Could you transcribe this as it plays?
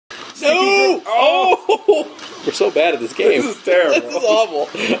No! Oh! We're so bad at this game. This is terrible. This is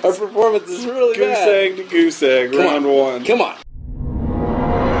awful. Our performance is really goose bad. Egg to goose egg, round one. Come on.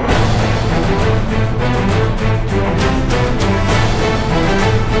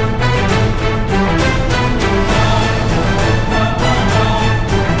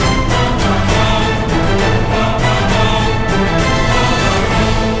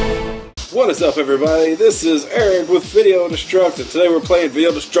 What is up, everybody? This is Eric with VideoDestruct, and today we're playing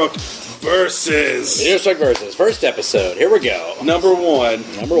VideoDestruct Versus. VideoDestruct Versus, first episode. Here we go. Number one.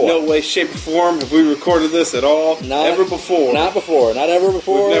 No way, shape, or form have we recorded this at all. Ever before. Not before. Not ever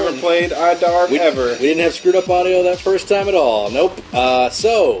before. We've never played IDARB ever. We didn't have screwed up audio that first time at all. Nope.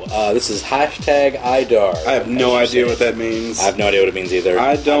 This is hashtag IDARB. I have no idea what that means. I have no idea what it means either.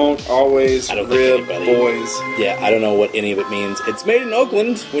 I don't always rib boys. Yeah, I don't know what any of it means. It's made in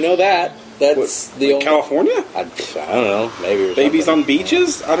Oakland. We know that. That's the only... California? I don't know. Maybe. Babies on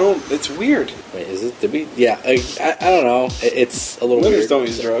beaches? I don't... It's weird. Wait, is it? Did we? Yeah. I don't know. It's a little Winners weird. don't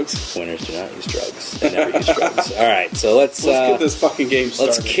use drugs. Winners do not use drugs. They never use drugs. All right, so let's get this fucking game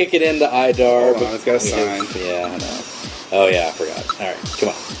started. Let's kick it into IDARB. Hold on, it's got a sign. Yeah, I know. Oh yeah, I forgot. All right, come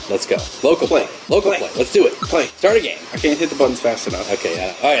on, let's go. Local play. Local play. Let's do it. Play. Start a game. I can't hit the buttons fast enough.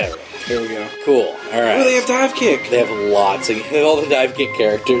 Okay. Oh yeah, there we go. Here we go. Cool. All right. Oh, they have dive kick. They have lots of all the dive kick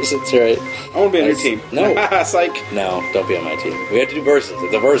characters. That's right. I want to be on your team. No. Psych. No, don't be on my team. We have to do versus.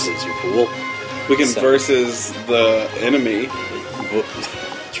 It's a versus, you fool. We can versus the enemy.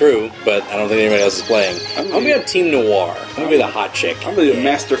 True, but I don't think anybody else is playing. I'm going to be on Team Noir. I'm going to be the hot chick. I'm going to be the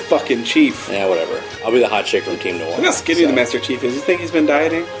Master fucking Chief. Yeah, whatever. I'll be the hot chick from Team Noir. Look how skinny the Master Chief is. You think he's been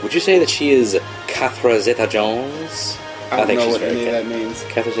dieting? Would you say that she is Catherine Zeta-Jones? I don't know what any of that means.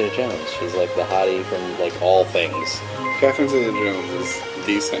 Catherine Zeta-Jones. She's like the hottie from like all things. Catherine Zeta-Jones is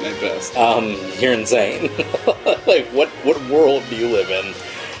decent at best. You're insane. Like, what world do you live in?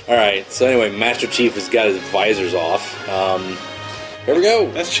 Alright, so anyway, Master Chief has got his visors off. Here we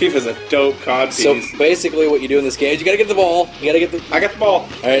go. Master Chief is a dope codpiece. So basically, what you do in this game is you gotta get the ball. You gotta get the. I got the ball. All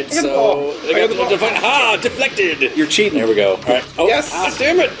right. I got the ball. Deflected. You're cheating. There we go. All right. Oh, yes. Ah,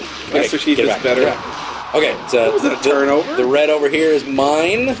 damn it. Master Chief is better. Okay. So was it a turnover? The red over here is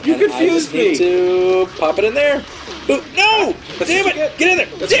mine. You confused me. I just need to pop it in there. Ooh, no! Damn it! Get in there!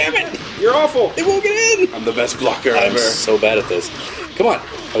 Damn it! You're awful. It won't get in. I'm the best blocker I'm ever. so bad at this. Come on.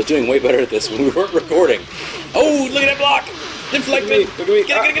 I was doing way better at this when we weren't recording. Oh, look at that block! Deflected. Look at me.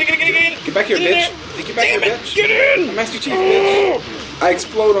 Get back here, bitch. Get back here, bitch. Get in! I'm Master Chief, bitch. I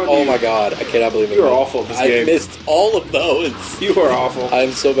explode on you. Oh my god, I cannot believe it. You are awful at this game. I missed all of those. You are awful.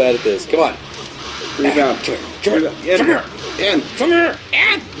 I'm so bad at this. Come on. Rebound. Come here. In. Come here.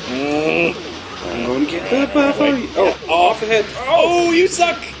 I'm going to get the buff on you. Oh, off the head. Oh, you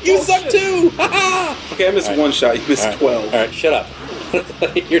suck. You suck too. Okay, I missed one shot. You missed 12. All right, shut up.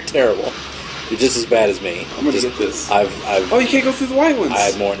 You're terrible. You're just as bad as me. I'm going to get this. Oh, you can't go through the white ones. I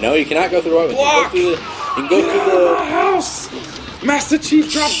have more. No, you cannot go through the white ones. Block. You can go through the house. Master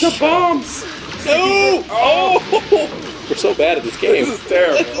Chief dropped the bombs. No. Oh. We're so bad at this game. This is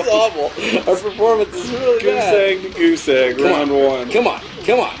terrible. This is awful. Our performance is really bad. Goose egg to goose egg, round one. Come on.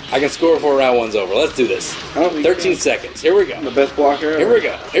 I can score before round one's over. Let's do this. 13 seconds. Here we go. I'm the best blocker ever.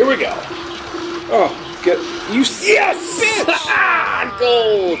 Here we go. Oh, get you. Yes! Bitch!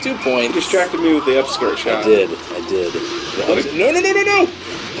 Goal. 2 points. You distracted me with the upskirt shot. I did. No.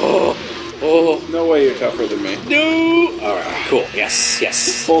 Oh. No way you're tougher than me. No. All right. Cool.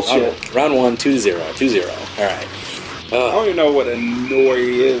 Yes. Bullshit. Round one, 2-0. All right. I don't even know what a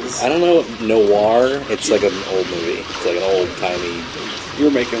nori is. I don't know what noir. It's like an old movie. It's like an old-timey... You're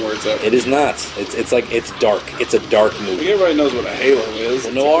making words up. It is not. It's like, it's dark. It's a dark movie. Everybody knows what a halo is.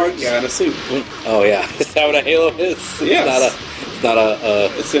 Well, noir? Yeah, in a suit. Oh, yeah. Is that what a halo is? Yes. It's not a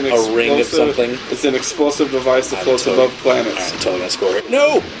ring of something. It's an explosive device that floats above planets. I'm totally going to score it.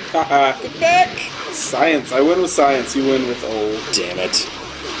 No! Come back! Science. I win with science. You win with old. Damn it.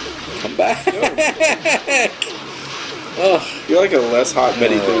 Come back! No. Oh, you're like a less hot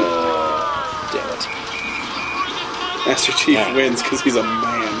Betty Boop. Damn it. Master Chief wins because he's a man.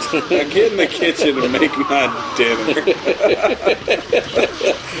 Now get in the kitchen and make my dinner.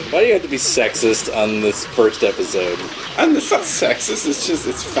 Why do you have to be sexist on this first episode? It's not sexist,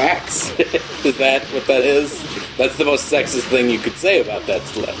 it's facts. Is that what that is? That's the most sexist thing you could say about that.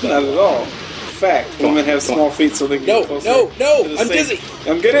 Not at all. Fact. Women have small feet so they can get closer. No, I'm dizzy.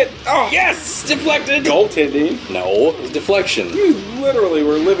 I'm good at... Oh! Yes! Deflected! Goaltending. No, it was deflection. You literally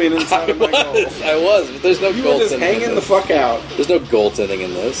were living inside of my goal. I was, but there's no goaltending. You were just hanging the fuck out. There's no goaltending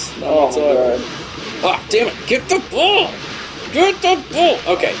in this. No whatsoever. Ah, damn it. Get the ball! Get the ball!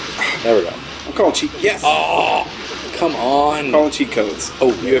 Okay, there we go. I'm calling cheat. Yes! Oh! come on. Calling cheat codes.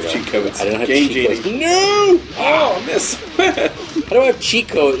 Oh, you have cheat codes. I don't have Game cheat codes. Genie. No! Oh, I miss. How do I have cheat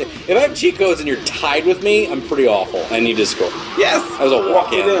codes? If I have cheat codes and you're tied with me, I'm pretty awful. I need to score. Yes! That was a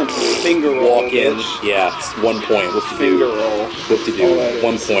walk in. Finger roll. Walk in. Bitch. Yeah, it's 1 point. What to Finger do? roll. What to do?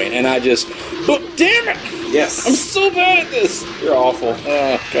 1 point. And I just... Oh, damn it! Yes. I'm so bad at this. You're awful.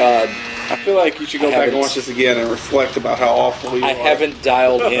 Oh, God. I feel like you should go back and watch this again and reflect about how awful you are. I haven't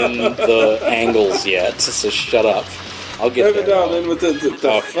dialed in the angles yet, so shut up. I'll get haven't there. dialed in with the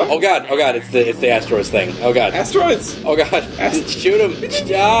oh God, it's the asteroids thing. Oh God. Asteroids! Oh God. Shoot him.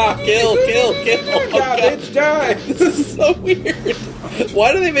 Ah, kill. Oh God, bitch, die! This is so weird.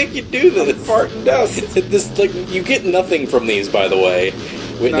 Why do they make you do this? Fart and dust. This, like, you get nothing from these, by the way.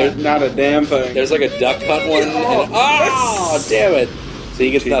 Not a damn thing. There's like a duck hunt one. Yes. Damn it. So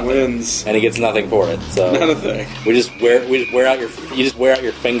he gets nothing, wins. and he gets nothing for it. So not a thing. We just wear out your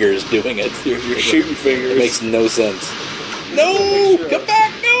fingers doing it. Your shooting fingers. It makes no sense. No, come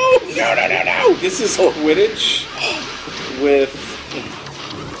back! No! This is Quidditch with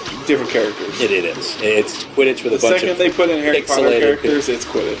different characters. It is. It's Quidditch with a bunch of. The second they put in Harry Potter characters, it's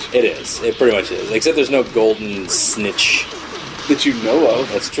Quidditch. It is. It pretty much is. Except there's no golden snitch that you know of.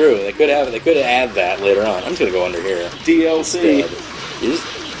 That's true. They could add that later on. I'm just gonna go under here. DLC. He's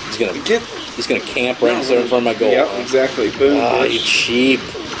gonna camp right in front of my goal. Yep, exactly. Boom. Ah, you cheap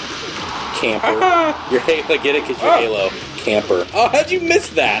camper. You're Halo. Get it? Because you're Halo camper. Oh, how'd you miss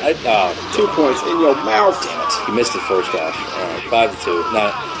that? 2 points in your mouth. Damn it. You missed it first off. All right,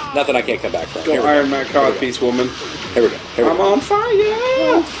 5-2. Nothing I can't come back from. Go Iron Man codpiece, woman. Here we go. I'm on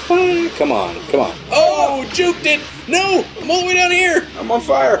fire. Come on. Oh, juked it. No, I'm all the way down here. I'm on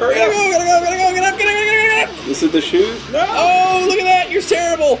fire. Hurry up. Gotta go. Get up. This is the shoes? No. Oh, look at that. You're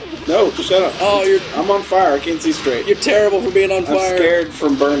terrible. No, shut up. Oh, I'm on fire. I can't see straight. You're terrible for being on fire. I'm scared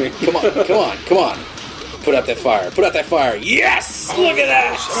from burning. Come on. Put out that fire. Yes! Look at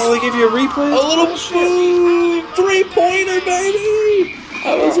that. Oh, they give you a replay? A little boom. 3-pointer, baby.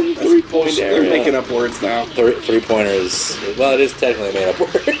 I was in the 3-point area. They're making up words now. 3-pointer is... Well, it is technically a made-up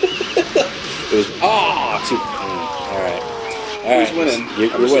word. It was... All right. Who's winning?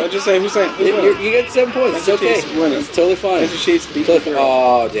 You're winning. Just say who's winning. You get 7 points. It's okay. It's totally fine. Master Chief's beating a girl.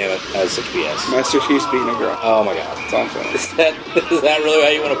 Oh, damn it. That was such BS. Master Chief's beating a girl. Oh, my God. That's all I'm saying. Is that really how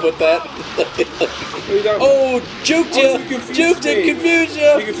you want to put that? Juked you. Juked and confused you.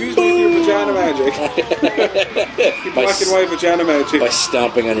 You confused me with your vagina magic. Your black and white vagina magic. By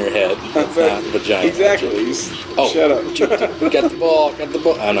stomping on your head. That's not vagina. Exactly. Shut up. Got the ball.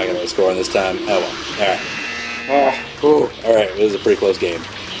 I'm not going to score on this time. Oh, well. All right. All right, this is a pretty close game.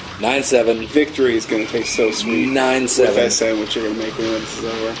 9-7. Victory is going to taste so sweet. 9-7. With that sandwich you're going to make when this is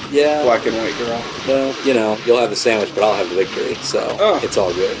over. Yeah. Black and white girl. Well, you'll have the sandwich, but I'll have the victory, so it's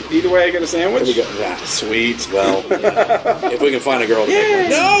all good. Either way, I get a sandwich? There we go. Sweet. Well, if we can find a girl to make one.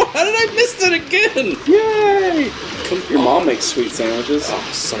 No! How did I miss that again? Yay! Your mom makes sweet sandwiches.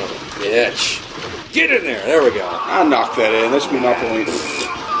 Oh, son of a bitch. Get in there. There we go. I knocked that in. That should be my point.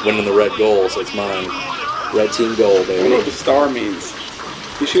 Winning the red goal, so it's mine. Red team goal, baby. I don't know what the star means.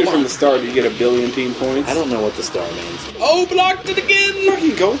 You shoot it from the star, do you get a billion team points? I don't know what the star means. Oh, blocked it again!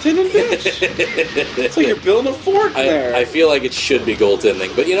 Fucking goaltending, bitch! It's like you're building a fort there. I feel like it should be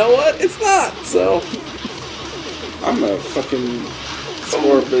goaltending, but you know what? It's not, so... I'm gonna fucking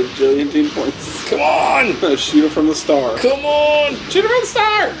score a bajillion team points. Come on! I'm gonna shoot it from the star. Come on! Shoot it from the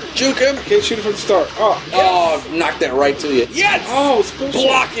star! Juke him! I can't shoot it from the star. Oh, yes. Oh, knock that right to you. Yes! Oh, it's bullshit.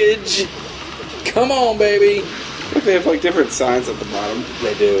 Blockage! Come on, baby! Look, they have like different signs at the bottom.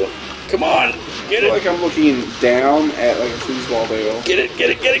 They do. Come on! Get it! I feel like I'm looking down at like a foosball table. Get it!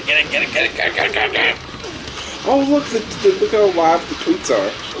 Oh, look! Look how live the tweets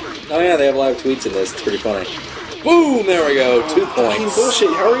are. Oh yeah, they have live tweets in this. It's pretty funny. Boom! There we go. 2 points. Bullshit!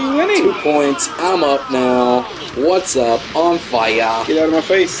 How are you winning? 2 points. I'm up now. What's up? On fire. Get out of my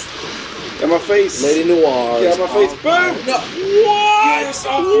face. Get out of my face. Lady Noir. Get out of my face. Boom! No. What? Yes,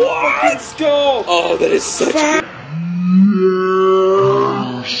 off your fucking skull! Oh, that is such a...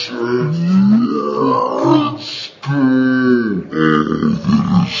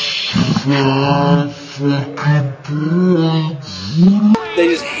 They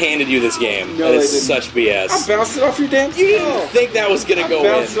just handed you this game. No, that is such BS. I bounced it off your damn skull. You didn't think that was going to go in. I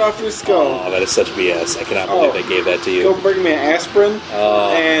bounced it off your skull. Oh, that is such BS. I cannot believe they gave that to you. Go bring me an aspirin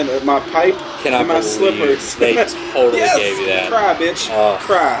and my pipe and my slippers. They totally gave you that. Cry, bitch.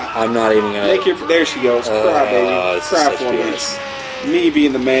 Cry. I'm not even going to... There she goes. Cry, baby. This Cry is for such me. BS. Me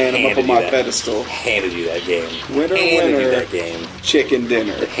being the man, I'm up on my pedestal. Handed you that game. Winner, handed winner. You that game. Chicken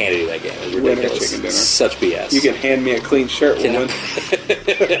dinner. Handed you that game. It was Winner, ridiculous. chicken dinner. Such BS. You can hand me a clean shirt, woman. But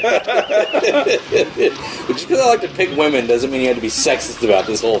just because I like to pick women doesn't mean you have to be sexist about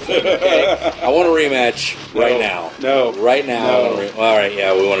this whole thing, okay? I want a rematch right now. No. Right now. No. All right,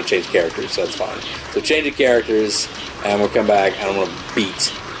 yeah, we want to change characters, so that's fine. So change the characters, and we'll come back, and I'm going to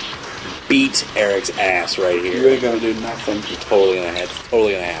beat Eric's ass right here. You're really going to do nothing. It's totally going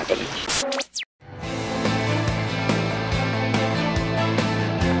to happen.